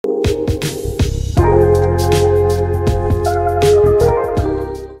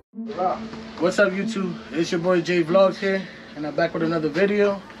What's up, YouTube? It's your boy Jay Vlogs here, and I'm back with another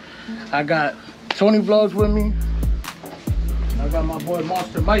video. I got Tony Vlogs with me. I got my boy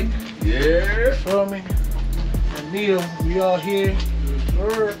Monster Mike. Yeah. Feel me? And Neil, we all here.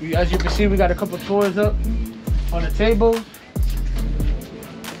 As you can see, we got a couple toys up on the table.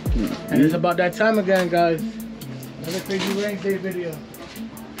 And it's about that time again, guys. Another crazy range day video.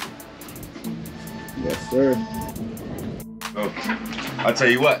 Yes, sir. Oh, I'll tell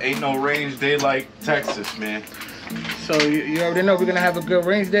you what, ain't no range day like Texas, man. So you already know we're gonna have a good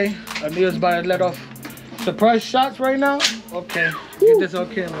range day. Neil's about to let off surprise shots right now. Okay, get this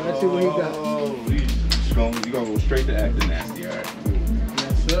on camera. Let's see what he got. Oh, you gonna go straight to acting nasty, all right?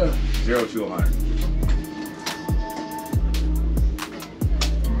 Yes, sir. 0 to 100.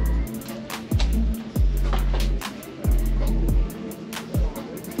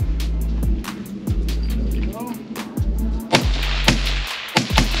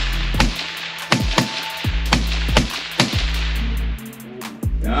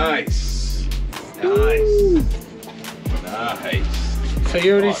 Nice. So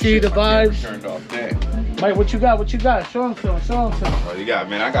you already see the vibes. Turned off there. Mike, what you got? What you got? Show him some. Show him some. Oh, you got,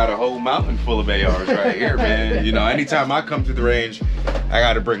 man, I got a whole mountain full of ARs right here, man. You know, anytime I come to the range, I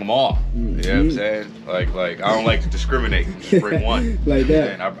got to bring them all. You know what I'm saying? Like I don't like to discriminate. Just bring one. Like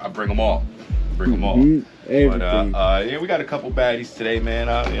that. And I bring them all. Bring them all. Everything. But yeah, we got a couple baddies today, man.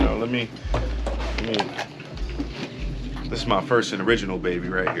 You know, let me. This is my first and original baby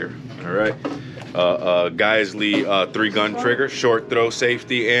right here. All right. Geisley 3-gun trigger, short throw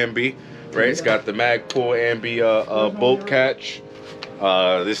safety, ambi. Right. It's got the Magpul ambi bolt catch.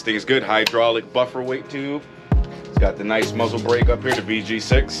 This thing is good. Hydraulic buffer weight tube. It's got the nice muzzle brake up here, the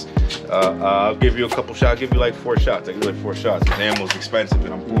VG6. I'll give you a couple shots. I'll give you like 4 shots. I give you like 4 shots. The ammo's expensive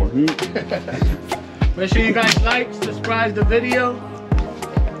and I'm poor. Make sure you guys like, subscribe the video.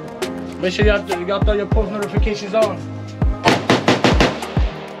 Make sure y'all throw your post notifications on.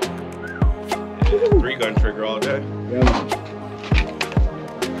 3-gun trigger all day. Yeah.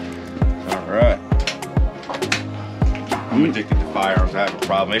 All right. I'm addicted to firearms. I have a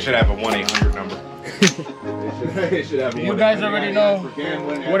problem. They should have a 1-800 number. They should have a You guys already know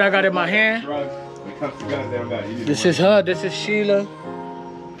what I got in my hand. This is her. This is Sheila.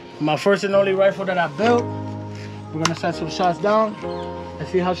 My first and only rifle that I built. We're gonna set some shots down and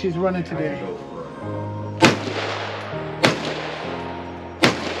see how she's running today.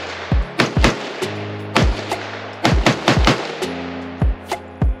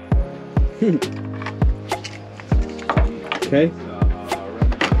 Okay.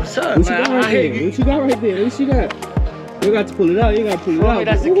 What's up, What you man? got right there? What you got right there? What you got? You got to pull it out. You got to pull it out.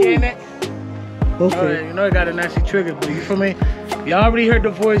 That's the Canik. Okay. You know it got a nasty trigger, but you feel me? Y'all already heard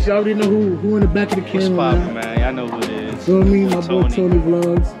the voice. Y'all already know who in the back of the camera. What's poppin', man? Y'all know who it is. Feel me? My boy Tony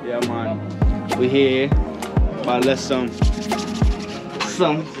Vlogs. Yeah, man. We here. About to let some,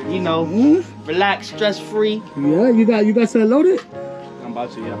 you know, relax, stress free. Yeah, you got something loaded? I'm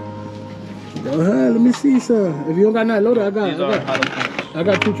about to, yeah. Go ahead, let me see, sir. If you don't got nothing loaded, I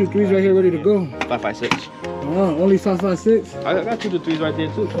got 223s right here ready to go. 5.56. Only 5.56. I got 223s right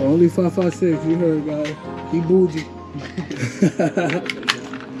there too. Only 5.56. You heard, guys. He bougie.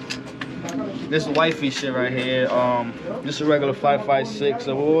 This wifey shit right here. This is a regular 5.56.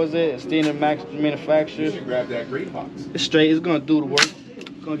 So what was it? Standard max manufacturer. You should grab that green box. It's straight. It's gonna do the work.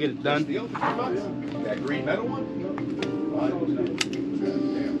 It's gonna get it done. That green metal one?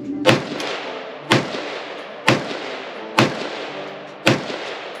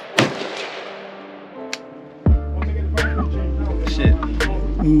 Shit.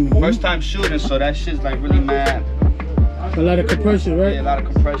 First time shooting, so that shit's like really mad. A lot of compression, right? Yeah, a lot of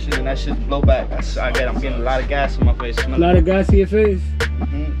compression, and that shit's blowback. I'm getting a lot of gas in my face. A lot of gas in your face?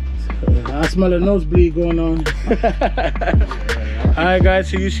 I smell a nosebleed going on. Alright guys,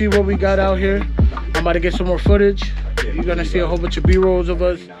 so you see what we got out here. I'm about to get some more footage. You're gonna see a whole bunch of B-rolls of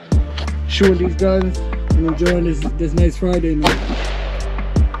us shooting these guns and enjoying this nice Friday night.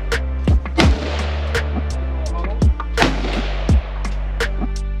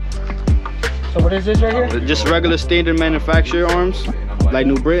 So what is this right here? Just regular standard manufacturer arms, like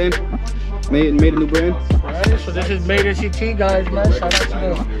New Britain, made in New Britain. Alright, so this is made in CT, guys, man. Shout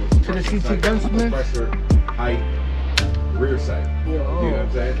out to the CT gunsmith. Height, rear sight. You know what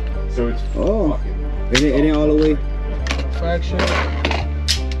I'm saying? So it's fucking. It ain't all the way. Fraction. I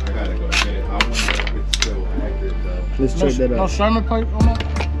gotta go get it. I wonder if it's still accurate though. Let's check that No out. Sherman pipe on that?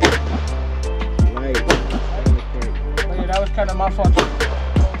 Right. But yeah, that was kind of my fault.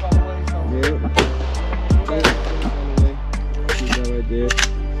 Yeah. See that right there. It's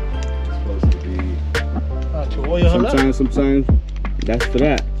supposed to be. To oil her up. Sometimes that's for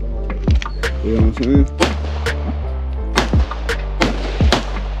that. You know what I'm saying?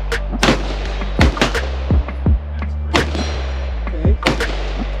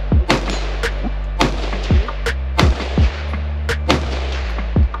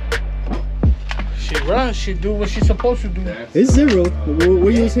 She do what she's supposed to do. It's zero.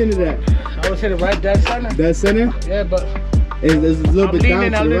 Where you was hitting it at? I was hitting right dead center. Dead center? Yeah, but it's a little bit down to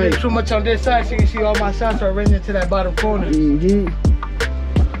the I'm leaning right. too much on this side, so you see all my shots are running into that bottom corner. Mm-hmm.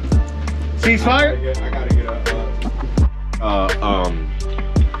 Ceasefire? I gotta get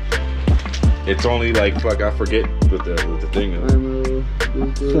it's only like fuck. I forget what the thing is.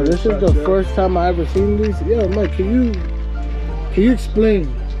 So this is the first time I ever seen these. Yeah, Mike, can you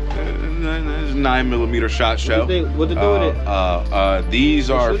explain? It's 9mm shot shell. What to do with it? These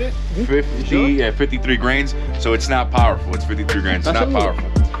are 53 grains, so it's not powerful. It's 53 grains. It's not powerful,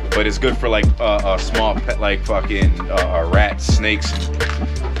 but it's good for like a small pet, like fucking rats, snakes,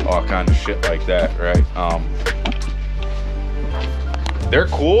 all kind of shit like that, right? They're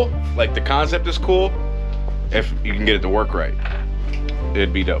cool. Like the concept is cool. If you can get it to work right,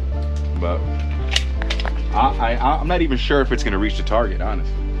 it'd be dope. But I'm not even sure if it's gonna reach the target,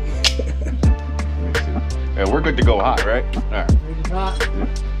 honestly. Yeah, we're good to go hot, right? All right. It's hot.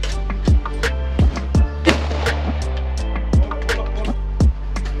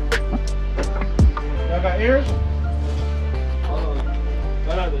 Y'all got ears? Hold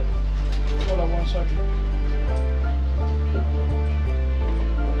on 1 second.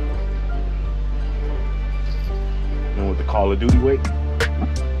 And with the Call of Duty weight?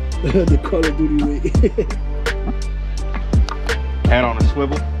 The Call of Duty weight. Head on a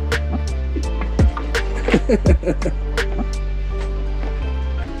swivel.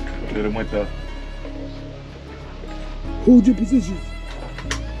 Hit him with the. Hold your position.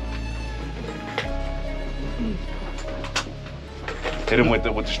 Hit him with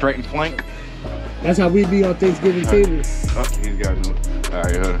the straightened flank. That's how we be on Thanksgiving tables. Oh, he's got it. All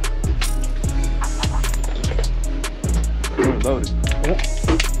right, loaded. Yep.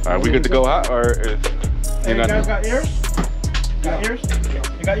 All right, we good to go hot, or Hey, you guys got ears? Got ears?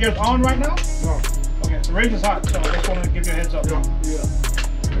 You got ears on right now? No. Okay, the range is hot, so I just wanted to give you a heads up. Yeah.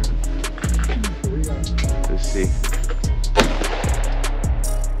 Let's see.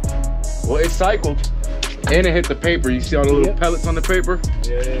 Well, it cycled and it hit the paper. You see all the little pellets on the paper?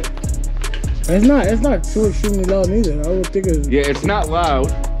 Yeah. It's not too extremely loud neither. I would think it's... Yeah, it's not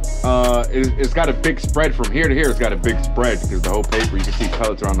loud. It's got a big spread from here to here. It's got a big spread because the whole paper, you can see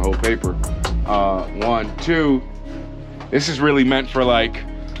pellets around the whole paper. 1, 2. This is really meant for like,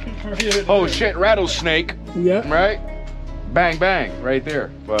 oh shit, rattlesnake. Yeah. Right? Bang, bang, right there.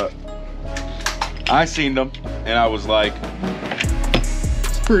 But I seen them and I was like,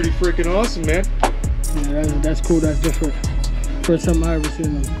 it's pretty freaking awesome, man. Yeah, that's cool. That's different. First time I ever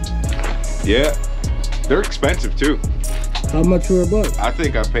seen them. Yeah, they're expensive too. How much for a buck? I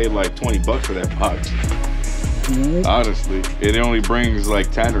think I paid like 20 bucks for that box. Right. Honestly, it only brings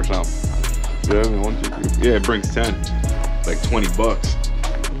like 10 or something. 7, 1, 2, 3. Yeah, it brings 10. Like 20 bucks.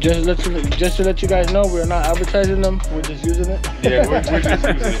 Just to let you guys know, we're not advertising them. We're just using it. Yeah, we're just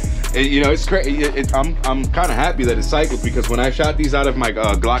using it. And, you know, it's crazy. I'm kind of happy that it cycled because when I shot these out of my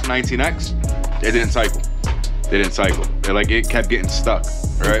Glock 19X, it didn't cycle. They didn't cycle. It kept getting stuck,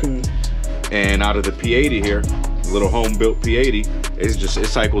 right? Okay. And out of the P80 here, little home-built P80, it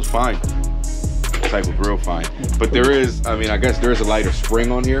cycles fine. It cycles real fine. But there is, I mean, I guess there is a lighter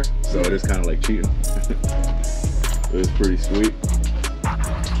spring on here, so it is kind of like cheating. It was pretty sweet.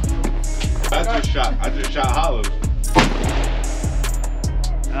 I just shot hollows.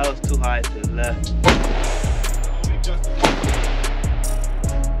 That was too high to the left.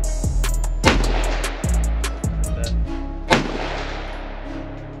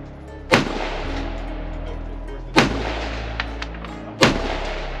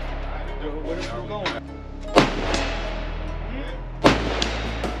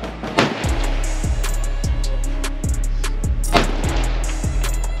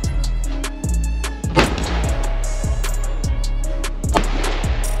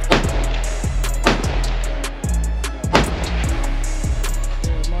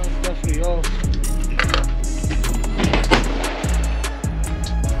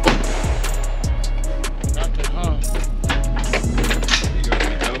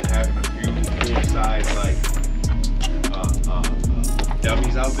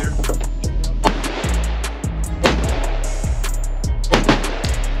 Dummies out there.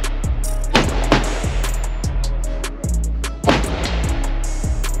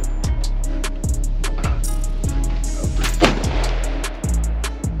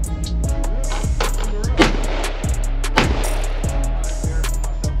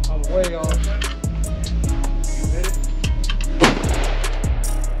 I'm way off.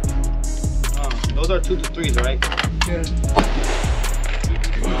 the 2 to 3s, right? Yeah.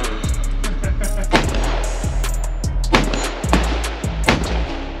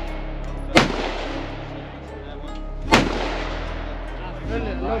 I feel it a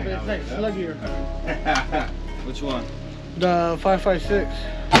little bit. It's like sluggier. Which one? The 5.56.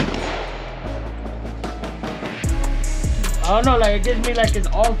 I don't know, like it gives me like it's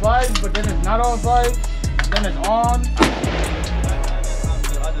all vibes, but then it's not all vibes. Then it's on.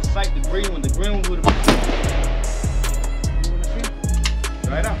 I just cite the green one. The green one would have.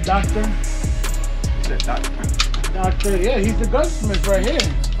 Right up. Doctor. He said doctor. Doctor, yeah, he's the gunsmith right here.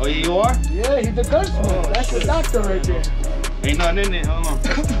 Oh, yeah, you are? Yeah, he's the gunsmith. Oh, that's shit. the doctor right there. Ain't nothing in there. Hold on.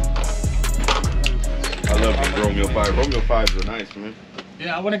 I love these Romeo 5. Romeo 5s are nice, man.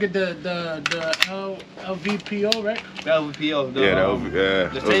 Yeah, I want to get the LVPO, right? The LVPO. The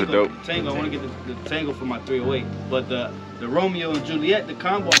those are dope. Tango. I want to get the Tango for my 308. But the Romeo and Juliet, the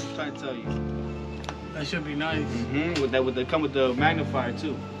combo, I was trying to tell you. That should be nice. With they come with the magnifier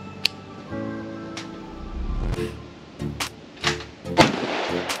too.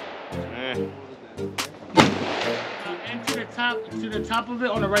 And to the top of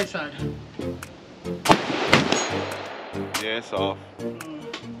it on the right side. Yeah, it's off.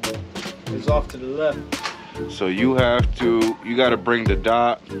 It's off to the left. So you gotta bring the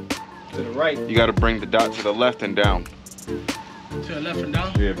dot To the right. You gotta bring the dot to the left and down. To the left and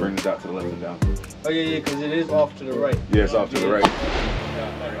down? Yeah, bring the dot to the left and down. Oh yeah, because it is off to the right. Yeah, it's off to the right.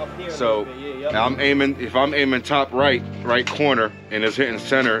 Yeah, up here a So little bit, yeah, yep. If I'm aiming top right corner, and it's hitting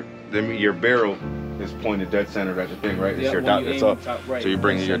center, then your barrel is pointed dead center at the thing, right? It's Yeah, your when dot you that's aim up. top right, So you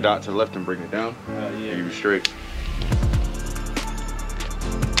bring your center. dot to the left and bring it down. yeah. You be straight.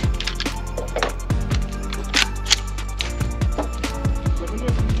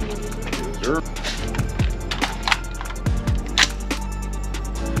 Sure.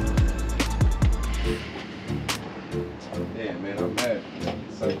 Yeah, man, I'm mad.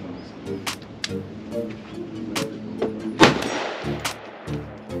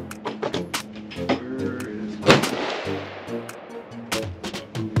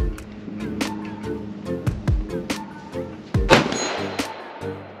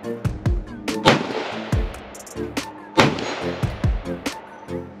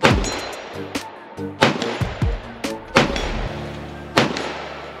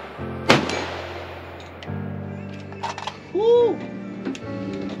 Woo!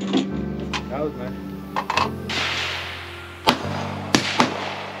 That was nice.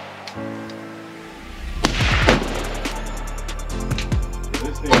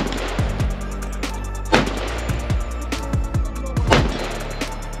 This thing.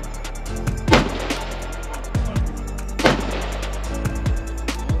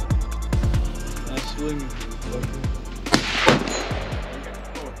 Nice swinging.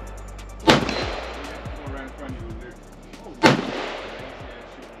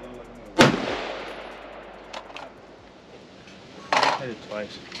 Hit it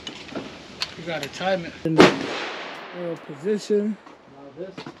twice. You gotta time it. In the position. Now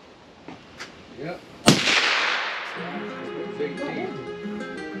this. Yep.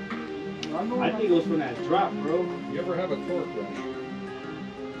 I think it was from that drop, bro. You ever have a torque wrench?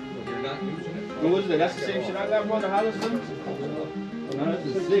 When you're not using it? What was it? That's the same shit I got, bro, the Holliston? No, that's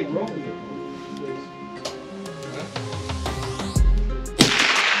the Zig, bro.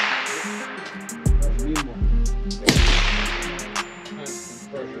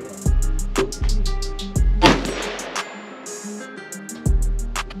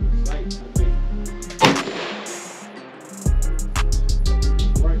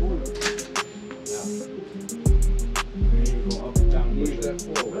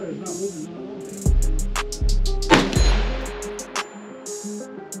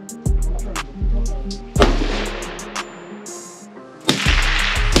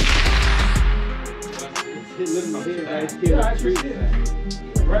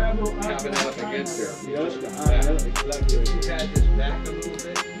 Tapping it up against there. You had this back a little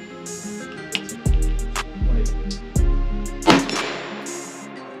bit.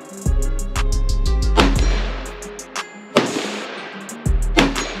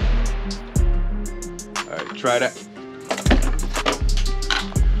 All right, try that.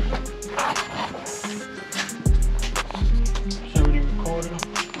 So when you record it.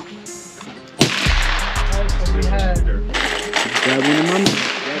 Alright, so we had. Grab one of my mags.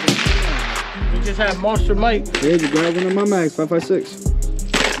 We just had Monster Mike. Yeah, just grab one of my mags, 5.56.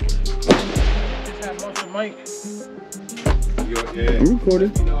 Just had Monster Mike. Yeah. I'm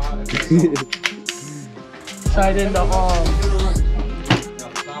recording. Tied in the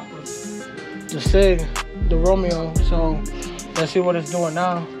SIG, the Romeo. So let's see what it's doing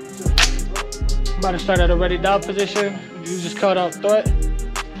now. About to start at a ready down position. You just cut out threat.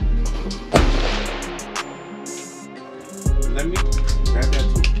 Let me grab that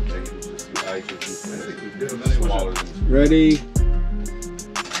too. Ready.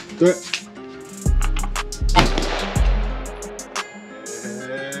 Threat.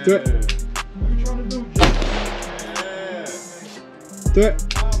 Threat. Threat.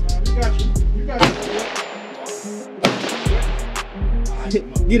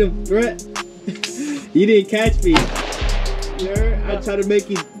 Get him, threat. You didn't catch me. I tried to make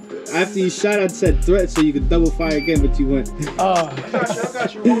you, after you shot, I said threat so you could double fire again, but you went. Oh. I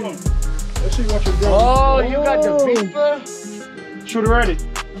got you. Hold on. Let's see what you're doing. Oh, you got the beeper. Shoot it ready.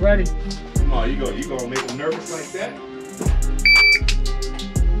 Ready. Come on, you gonna make them nervous like that?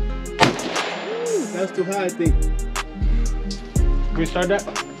 That's too high, I think. Can we start that?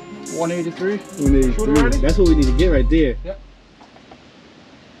 183. 183. That's what we need to get right there. Yep.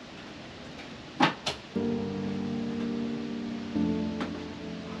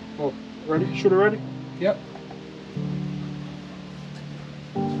 Oh, ready? Shoot it ready? Yep.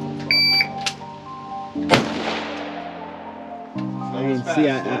 I didn't see.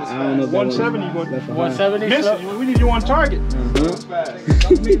 I don't know. If 170. 170. Missing. We need you on target.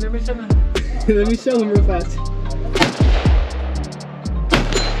 Let me send it. Let me show him real fast.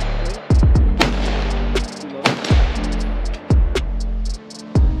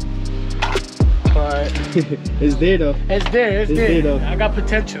 It's there though. It's there. It's there. though. I got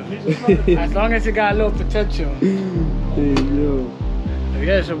potential. As long as it got a little potential. Hey, yo.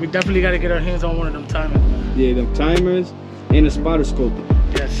 Yeah, so we definitely got to get our hands on one of them timers, man. Yeah, them timers and a spotter scope.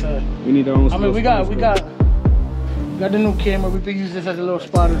 Yes, sir. We need our own. I mean, we got the new camera. We can use this as a little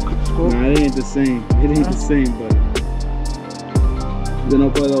spotter scope. Nah, it ain't the same. It ain't the same, but yo no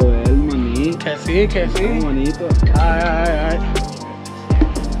puedo ver, manito. Can't see. Manito. Alright.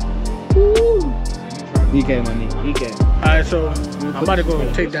 He can, manito. He can. Alright, so I'm about to go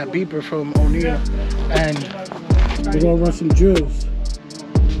take that beeper from O'Neal and we're gonna run some drills.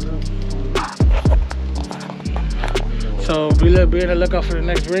 So be on the lookout for the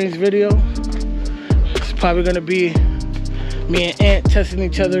next range video. It's probably gonna be me and Ant testing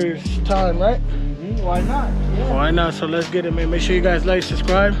each other's time, right? Why not? Yeah. Why not? So let's get it, man. Make sure you guys like,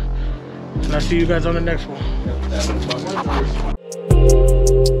 subscribe, and I'll see you guys on the next one.